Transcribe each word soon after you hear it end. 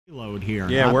Load here.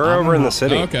 Yeah, we're over in the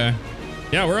city. Okay.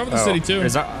 Yeah, we're over the city too.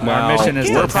 Our mission is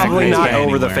we're to probably not anywhere.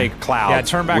 over the fake clouds. Yeah,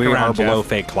 turn back we around, are below Jeff.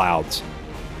 fake clouds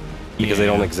because they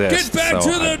don't exist. Get back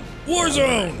so to the war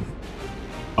zone.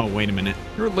 Oh, wait a minute.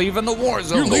 You're leaving the war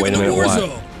zone. You're leaving wait a the minute, war what?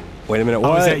 zone. Wait a minute. Oh,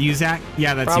 What? is that you, Zach?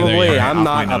 Yeah, that's you. Probably. There you are. I'm Off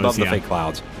not my above nose, the yeah. fake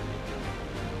clouds.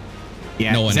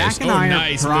 Yeah, No one Zach is. and Oh, I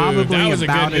nice are move. probably That was a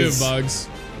about good move, as, Bugs.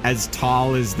 as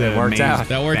tall as the worked main out.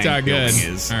 That worked bank out good.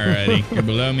 building is. Alrighty, you're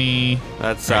below me.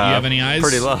 That's You have any eyes?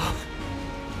 pretty low.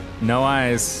 No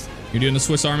eyes. You're doing the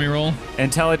Swiss Army roll.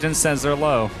 Intelligence says they're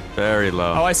low. Very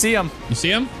low. Oh, I see him. You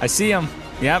see him? I see him.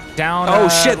 Yep, down. Oh,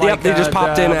 shit, Like, yep, they just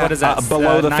popped in what at, is that?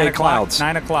 below the 9 fake o'clock, clouds.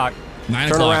 9 o'clock. 9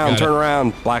 Turn o'clock. around, got turn it.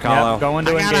 around. Black Hollow. Yep, going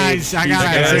to I got engage. eyes. I got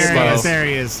eyes. very There he slow. is. There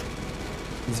he is.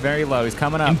 He's very low. He's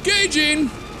coming up. Engaging.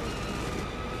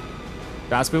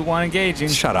 Das Boot 1 engaging.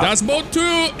 Shut up. Das Boot 2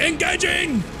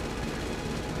 engaging.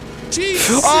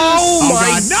 Jesus. Oh,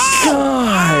 my God,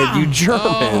 God, you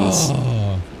Germans.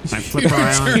 I flip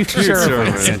around. You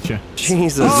Germans.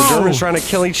 Jesus, the Germans trying to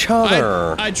kill each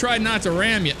other. I tried not to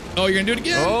ram you. Oh, you're gonna do it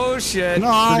again? Oh, shit.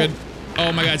 We're good.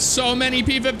 Oh my God, so many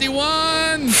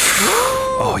P-51s.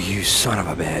 Oh, you son of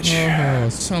a bitch. Oh,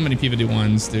 so many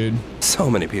P-51s, dude. So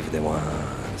many people they want.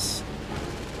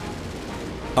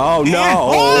 Oh, no.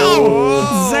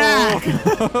 Oh, Zach.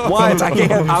 What? I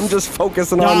can't. I'm just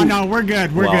focusing No, on. no, we're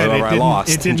good. We're Well, good. I lost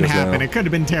It didn't just happen. now. It could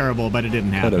have been terrible, but it didn't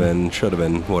Could happen. have been, should have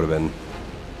been, would have been.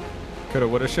 Coulda,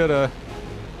 woulda, shoulda.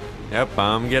 Yep,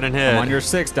 I'm getting hit. I'm on your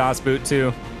 6, Das Boot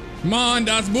 2. Come on,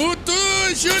 Das Boot 2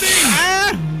 shooting.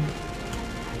 Ah!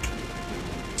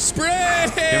 Spray.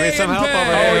 Give me some help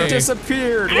over Oh, here. he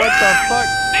disappeared. What the fuck?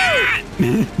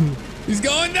 He's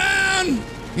going down.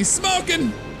 He's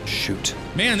smoking. Shoot.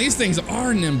 Man, these things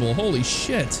are nimble. Holy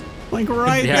shit. Like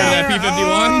right Yeah. there.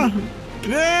 That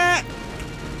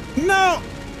P-51? No.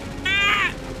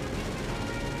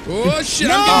 Oh shit,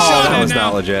 No! I'm getting Oh, shot that at was now.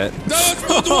 not legit. Das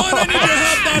Boot 1, I need your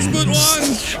help, Das Boot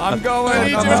 1. I'm going. I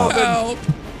need I'm your helping. help.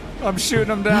 I'm shooting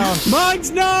him down.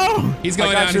 Bugs, no. He's I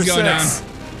going got down, your he's going 6. down.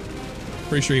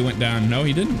 Pretty sure he went down. No,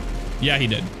 he didn't. Yeah, he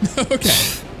did. Okay.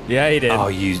 Yeah, he did. Oh,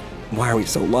 you. Why are we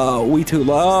so low? We too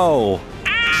low.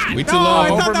 We too No, low. I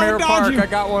thought over that Mirror would Park. dodge you. I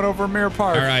got one over Mirror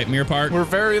Park. All right, Mirror Park. We're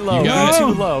very low. You got We're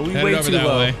it. too low. We Headed way over too that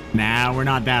low. way. Nah, we're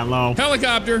not that low.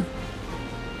 Helicopter.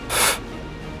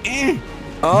 Eh. Headed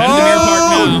to Mirror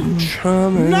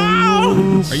Park now.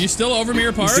 No. Are you still over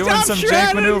Mirror Park? Doing Stop some jank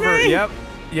shredding maneuver. me. Yep.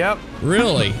 Yep.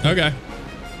 Really? Okay.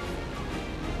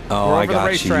 Oh, We're I over the got you,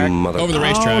 racetrack. mother. Over the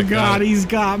racetrack. Oh God, he's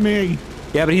got me.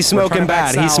 Yeah, but he's trying smoking to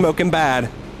back bad. He's south. smoking bad.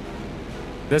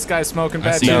 This guy's smoking I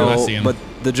bad see too. him. I No, see him. but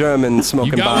the German's You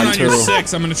smoking got one bad on your too.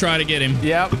 6. I'm gonna try to get him.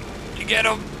 Yep. You get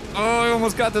him. Oh, I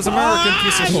almost got this American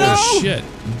piece of Holy shit.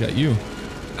 shit! Got you.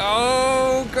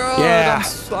 Oh God. Yeah.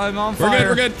 I'm on We're fire. good.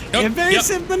 We're good. Yep,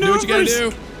 Invasive yep. Do what you gotta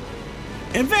maneuvers.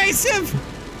 do. Invasive.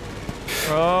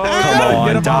 Oh, Come on,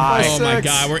 get him die. off Oh my 6.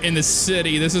 God, we're in the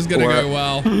city. This is gonna We're- go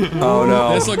well. Oh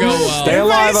no. This will go well. Stay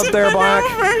alive up there, Black.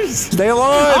 Maneuvers. Stay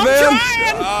alive, I'm man. trying.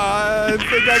 I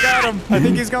think I got him. I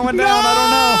think he's going down.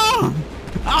 I don't know.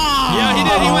 Oh. Yeah, he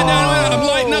did. He went down. I'm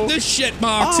lighting up this shit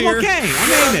box I'm here. okay.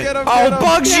 I made it. Get him, Oh, get him.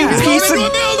 Bugs, you Yeah. piece Going of into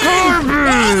a building.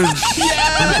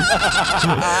 garbage.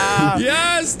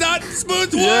 Yes, that's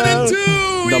Smooth 1 and 2.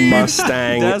 The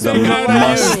Mustang, That's the what we gotta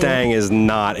Mustang is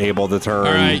not able to turn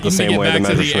All right, you the need to same get way the back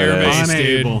to the Messerschmitt airbase, is.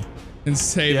 Unable. dude, and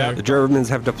save Yeah. her. The Germans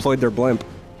have deployed their blimp.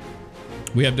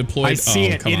 We have deployed. I see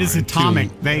oh, it. come It is on, atomic.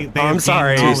 two. They I'm have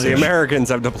sorry, gained the knowledge. Americans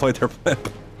have deployed their blimp.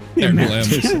 They're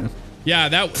blimps. Yeah,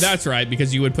 that's right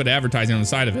because you would put advertising on the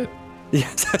side of it.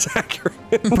 Yes, that's accurate.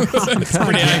 It's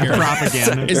pretty accurate.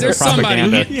 Propaganda. Is there somebody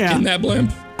Propaganda. Yeah. in that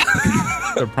blimp?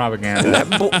 The propaganda.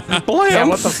 Blimp, Yeah,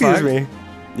 what the excuse fuck? me.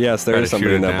 Yes, there Try is to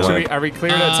somebody shoot in it that down. blimp. Are we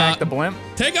clear to attack the blimp?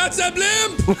 Take out the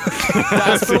blimp.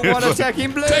 That's the one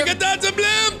attacking blimp. Take it out the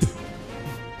blimp.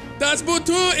 That's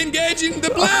Butu engaging the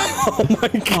blimp. Oh my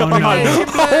god. Oh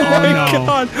no.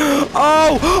 God.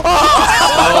 Oh,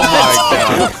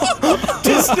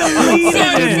 Just Fun deleted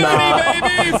it. fatty,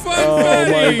 baby. Fun oh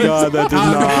my fatty. god, that did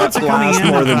What's not coming last in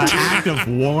more of than an act of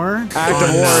war? Act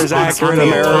of war is accurate. On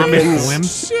the atomic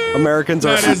Americans blimp? Americans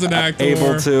are That is an act of able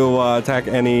war. to attack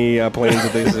any planes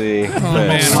that they see. Oh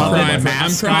man, Oh, I'm the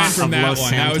crying from mascot that of Los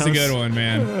one. That was a Santos. good one,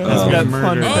 man. Got murder.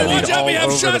 fun Oh, fatty watch out! We all have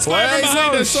over shots the fired from place.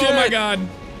 behind Oh, us. Oh my shit. god.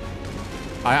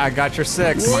 I got your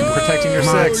 6. I'm Whoa, protecting your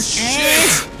 6.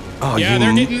 Shit. Oh, Yeah,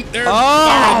 they're getting. They're Oh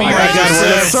firing me my right god, now.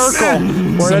 we're in a circle. We're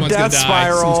in a Someone's death gonna die.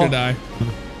 spiral. Someone's gonna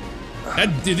die.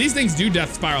 Dude, these things do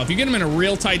death spiral. If you get them in a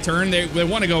real tight turn, they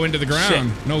want to go into the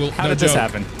ground. Shit. No, How no did joke. this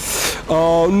happen?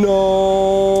 Oh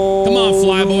no. Come on,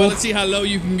 Flyboy. Let's see how low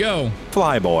you can go.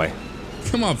 Flyboy.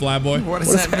 Come on, Flyboy. What does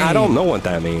What is that that? mean? I don't know what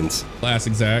that means.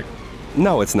 Classic Zach.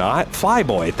 No, it's not.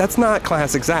 Flyboy. That's not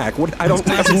classic Zach. What? I don't.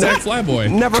 Classic Zach Flyboy.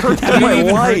 Never heard that in Have my you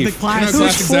even heard the life. classic? You know,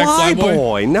 Who's classic Zach Flyboy?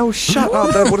 Flyboy? No, shut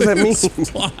up. What does that mean?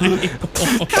 Flyboy.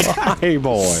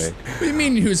 Flyboy. What do you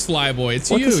mean who's Flyboy? It's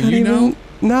What you. does that You know? even-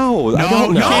 No, I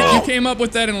don't You know. came up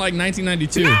with that in like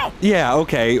 1992. Yeah,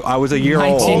 okay. I was a year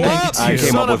old. 1992. I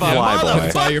came up with Son of a Flyboy.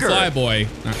 That's why you're Flyboy,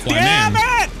 not Flyman. Damn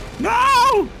it!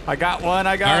 No! I got one.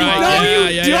 I got All right, one. No, yeah,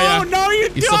 you yeah. don't! No,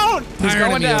 you He's still don't! He's firing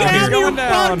going me down. over He's here. Damn you going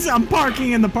down. bugs! I'm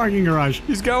parking in the parking garage.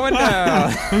 He's going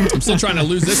down. I'm still trying to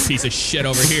lose this piece of shit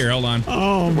over here. Hold on.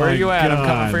 Oh my god. Where are you at? I'm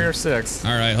coming for your 6.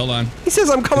 All right, hold on. He says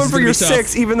I'm coming This is for gonna your be tough.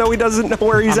 6, even though he doesn't know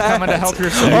where he's I'm at. coming to help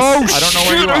your 6. Oh, I don't know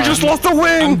where shit, you are. I just lost the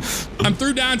wing. I'm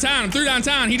through downtown. I'm through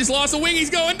downtown. He just lost a wing. He's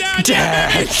going down.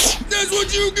 Dad. That's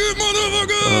what you get,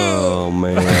 motherfucker. Oh,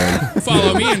 man.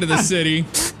 Follow me into the city.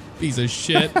 Piece of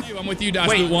shit. I'm with you, Dash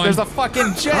Wait, Boot 1. there's a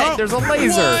fucking jet. There's a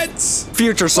laser. What?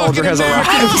 Future Soldier has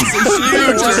American arrived. piece of shit.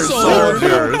 Future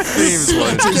Soldier. Seems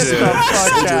Get the legit.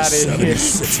 fuck out of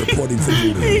here. reporting for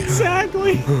duty.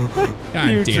 Exactly. God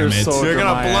damn Future it. Soldier, You're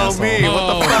gonna my blow asshole. me.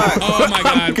 What the fuck? Oh my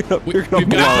god. You're gonna We've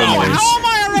got blow me. problems. How am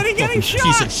I already getting shot?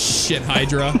 Piece of shit,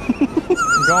 Hydra.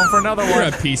 I'm going for another You're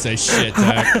one. a piece of shit,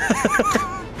 Zach.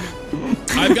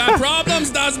 I've got problems.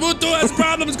 Das Mutu has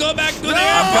problems. Go back to the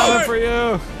I'm coming airport. for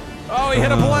you. Oh, he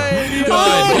hit a plane. He hit a Good,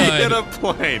 plane. He hit good. a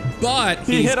plane. But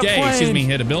He he's hit a gay. plane. Excuse me,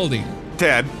 hit a building.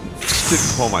 Dad,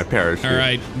 didn't pull my parachute. All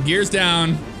right, gears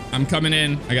down. I'm coming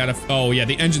in. I gotta. Oh yeah,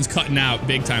 the engine's cutting out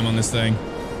big time on this thing.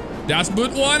 Das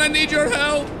Boot 1, I need your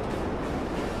help.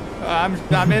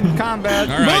 I'm in combat.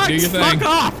 All right, do your thing. Fuck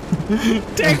off!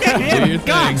 Take it Do your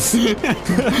in! thing.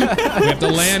 We have to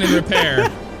land and repair.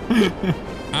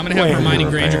 I'm gonna have Hermione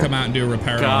Granger come out and do a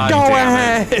repair. God. Go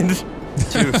Damn it. ahead.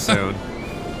 Too soon.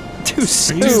 Too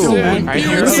Soon. soon. I hear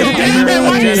You him. see it? Damn it,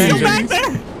 why are you still Engine. back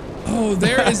there? Oh,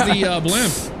 there is the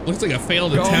blimp. Looks like a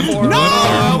failed attempt. for at it. the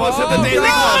Oh, blimp. almost hit the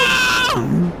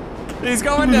Daily Club. He's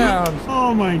going down.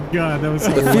 Oh my god, that was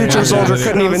so The Future fun. Soldier That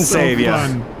couldn't was even so save ya.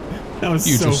 fun. That was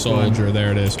Future so fun. Soldier,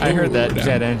 there it is. I heard that Ooh, down.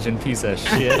 jet engine piece of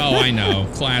shit. Oh, I know.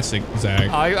 Classic, Zach.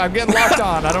 I'm getting locked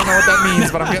on. I don't know what that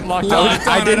means, but I'm getting locked on. Locked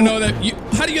on, I didn't know that.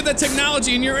 How do you get that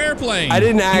technology in your airplane? I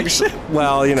didn't actually.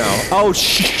 Well, you know. Oh,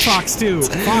 shh. Fox 2.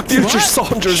 Fox Future what?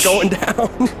 Soldier's going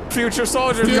down. Future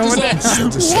Soldier's Future going down.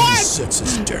 Soldier. Soldier 76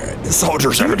 is dead.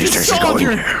 Soldier 76 is going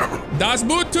Soldier. down. Das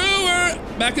Boot 2, we're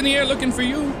back in the air looking for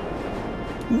you.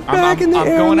 Back in the I'm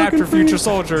air going looking after for you. Future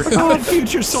Soldier. How did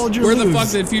Future Soldier Where the lose? fuck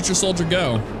did Future Soldier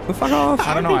go? Fuck off.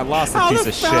 I don't know. I lost How a piece the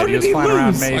of fuck shit. He did was he flying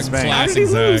around lose? Maze Fucking Bank. How did he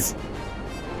Classic lose? Zach.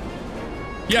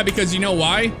 Yeah, because you know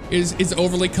why? It's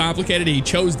overly complicated. He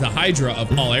chose the Hydra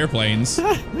of all airplanes to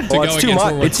Well, go it's too against much.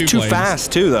 World War It's II too planes.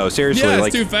 fast too, though. Seriously, Yeah, it's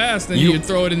like too fast, and you- you would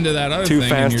throw it into that other too thing.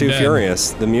 fast, and too you're dead. furious.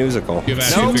 The musical. Too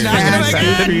fast, Nope, too not furious. gonna Fast and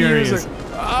again. Furious.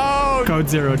 Oh, Code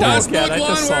 0. Das Yeah, Boot I 1,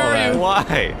 just saw where are that. you?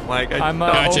 Why? Like, I'm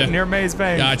Gotcha. near Maze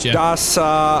Bank. Gotcha. Das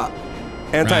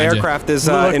anti-aircraft is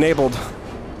Look. enabled.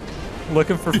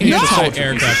 Looking for Future Soldier.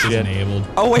 Aircraft is Shit. enabled.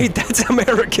 Oh wait, that's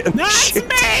American. That's Shit.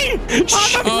 me!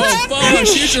 Oh, fuck.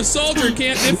 Future Soldier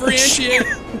can't differentiate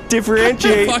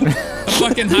Differentiate. a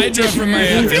fucking Hydra from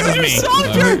a... This is me.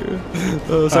 Soldier!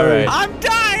 Oh, sorry. All right. I'm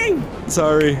dying!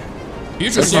 Sorry.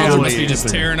 Future Soldier must be just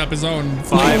tearing up his own...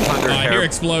 500 I hear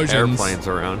explosions. airplanes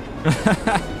around.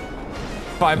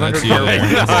 500 That's you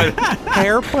there. God,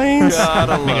 Airplanes. God,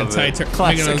 I Making a, love tight it. making a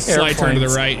Classic slight turn to the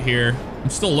airplanes. right here. I'm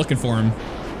still looking for him.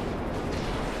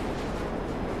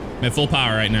 I'm at full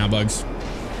power right now, Bugs.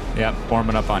 Yep,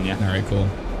 warming up on you. All right, cool.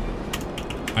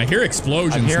 I hear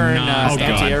explosions I'm hearing non-stop.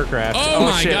 anti-aircraft. Oh,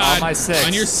 my shit, god! on my 6.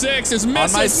 On your 6, there's my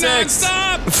missiles 6.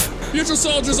 non-stop. Future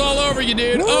Soldiers all over you,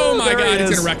 dude. Oh my there god, he he's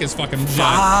is. gonna wreck his fucking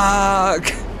jet.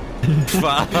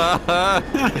 Fuck.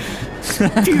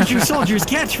 Future Soldier's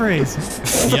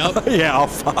catchphrase. Yep. Yeah. Oh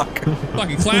fuck.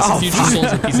 Fucking classic Future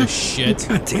Soldier piece of shit.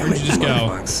 Damn Where'd it. you just go?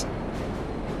 motherfuckers.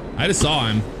 I just saw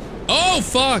him. Oh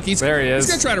fuck! There he is.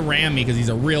 He's gonna try to ram me because he's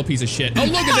a real piece of shit. Oh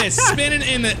look at this, spinning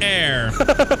in the air.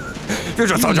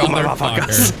 Future Soldier, Motherfucker.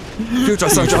 motherfuckers. Future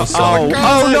Soldier. Soldier.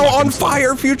 Oh no! On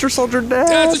fire! Future Soldier dead.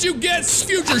 That's what you get,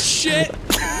 future shit.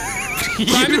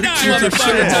 Time to die,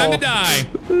 motherfucker. Time to die.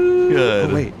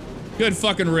 Good. Wait. Good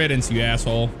fucking riddance, you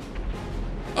asshole.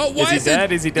 Oh, why Is he is there,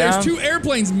 dead? Is he down? There's 2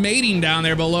 airplanes mating down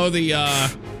there below the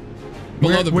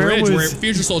Where bridge where was-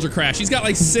 Future Soldier crashed. He's got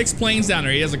like 6 planes down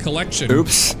there. He has a collection.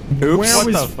 Oops. Oops. Where What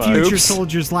was the fuck? Future Oops.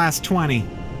 Soldier's last 20?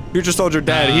 Future Soldier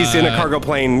dead. He's in a cargo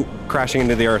plane crashing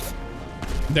into the earth.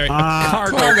 There,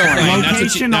 Cargo cargo plane.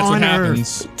 Location That's what on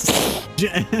happens.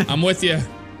 I'm with you.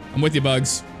 I'm with you,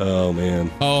 Bugs. Oh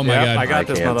man. Oh my Yep, god. I got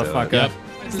this I can't do it. motherfucker. Yep.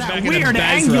 It's back that in a weird Bezra.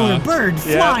 angular bird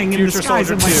flying in the Future skies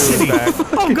of my Soldier 2 city.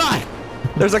 back. Oh God!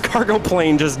 There's a cargo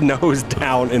plane just nose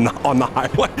down on the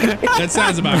highway. That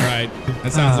sounds about right.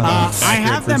 That sounds about I accurate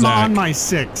have for them Zach. on my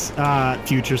 6,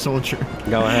 Future Soldier.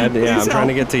 Go ahead. Yeah, Please I'm trying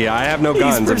to help. get to you. I have no He's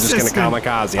guns. I'm just going to persistent.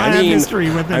 kamikaze. I have history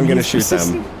with him. I'm going to He's shoot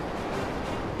persistent. them.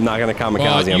 I'm not going to kamikaze.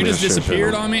 Well, I'm you gonna just shoot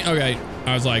disappeared them. on me? Okay.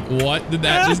 I was like, what did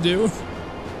that just do?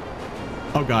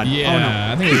 Oh God! Yeah, Oh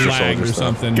no! I think it was Future lagged or soldier stuff.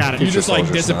 something. Got it. You Future just like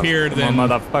soldier stuff. disappeared, then, Come on,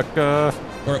 motherfucker.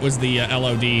 or it was the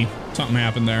LOD. Something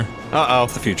happened there. Uh-oh.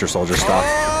 It's the future soldier stuff.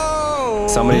 Oh!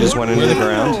 Somebody just went into the Oh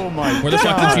ground. my Where the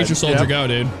fuck did God. Future Soldier Yep. go,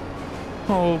 dude?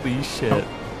 Holy shit.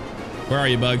 Where are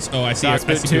you, Bugs? Oh, I see. I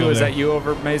Dogfight see 2, people is there. that you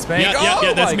over Maze Bank?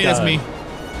 Yeah, that's my me. God. That's me.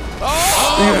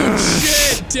 Oh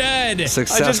shit! Dead. I just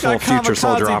Successful got future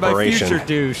soldier kamikazed by operation. Future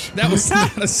douche. That was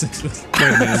not a success. Wait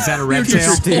a minute, is that a red Future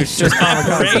tail? douche just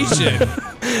operation.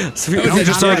 Future That was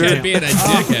a soldier. dickhead being a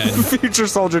dickhead. Future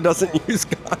soldier doesn't use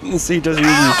guns. He just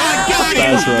uses got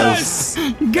fast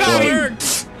him! res. Got That him!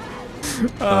 worked.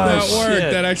 That worked.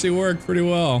 shit. That actually worked pretty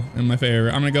well in my favor.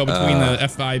 I'm gonna go between the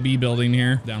FIB building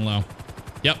here, down low.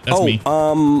 Yep, that's me.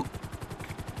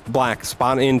 Black,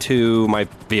 spawn into my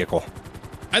vehicle.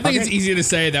 I think it's easy to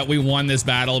say that we won this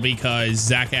battle because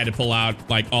Zach had to pull out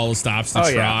like all the stops to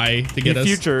try to get us.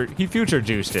 He future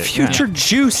juiced it. Future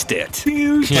juiced it.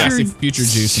 Classic future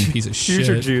juice and piece of shit.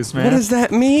 Future juice, man. What does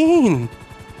that mean?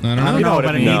 I don't I know. don't know, what it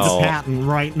but it means. needs No. a patent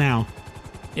right now.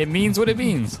 It means what it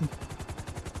means.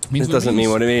 Means It doesn't mean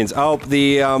what it means. Oh,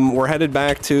 we're headed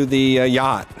back to the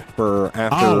yacht for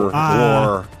after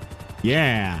war.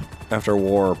 Yeah. After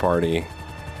war party.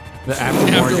 The After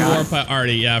guy. war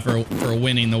party, yeah, for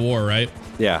winning the war, right?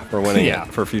 Yeah, for winning Yeah.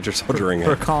 it. For future soldiering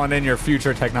For it. calling in your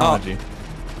future technology.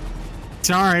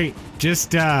 Sorry,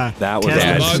 just That was testing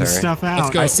some unnecessary. stuff out. Let's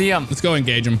go. I see him. Let's go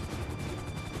engage him.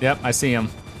 Yep, I see him.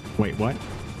 Wait, what?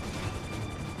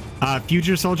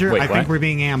 Future Soldier, Wait, I think what? we're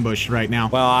being ambushed right now.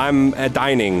 Well, I'm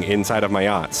dining inside of my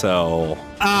yacht, so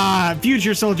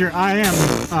Future Soldier, I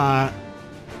am,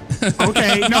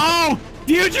 okay, no!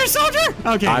 Future Soldier?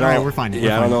 Okay, all right, we're fine.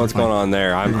 Yeah, I don't know what's going on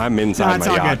there. I'm inside it's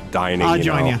my all yacht good. dining. I'll you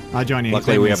join know. you. I'll join you.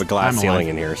 Luckily, we have a I'm glass alive. ceiling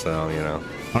in here, so you know.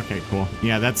 Okay, cool.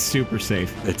 Yeah, that's super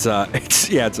safe. It's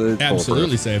Absolutely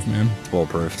bulletproof. safe, man. It's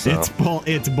bulletproof. So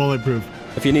It's bulletproof.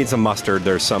 if you need some mustard,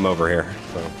 there's some over here.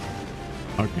 So,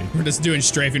 Okay. We're just doing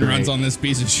strafing runs on this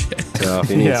piece of shit. so if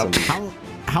you need Yeah. some,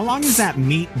 How long has that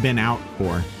meat been out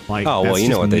for? Like, oh well, that's you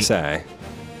know just what they meat. say.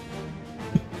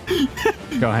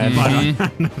 Go ahead,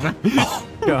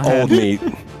 Go ahead. Old meat,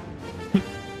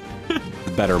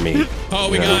 better meat. Oh,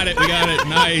 we got it. We got it.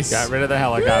 Nice. Got rid of the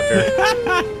helicopter.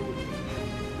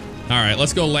 All right,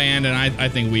 let's go land, and I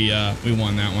think we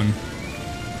won that one.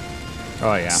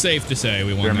 Oh, yeah. Safe to say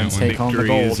we won Germans that one. take home the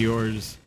Victory gold. is yours.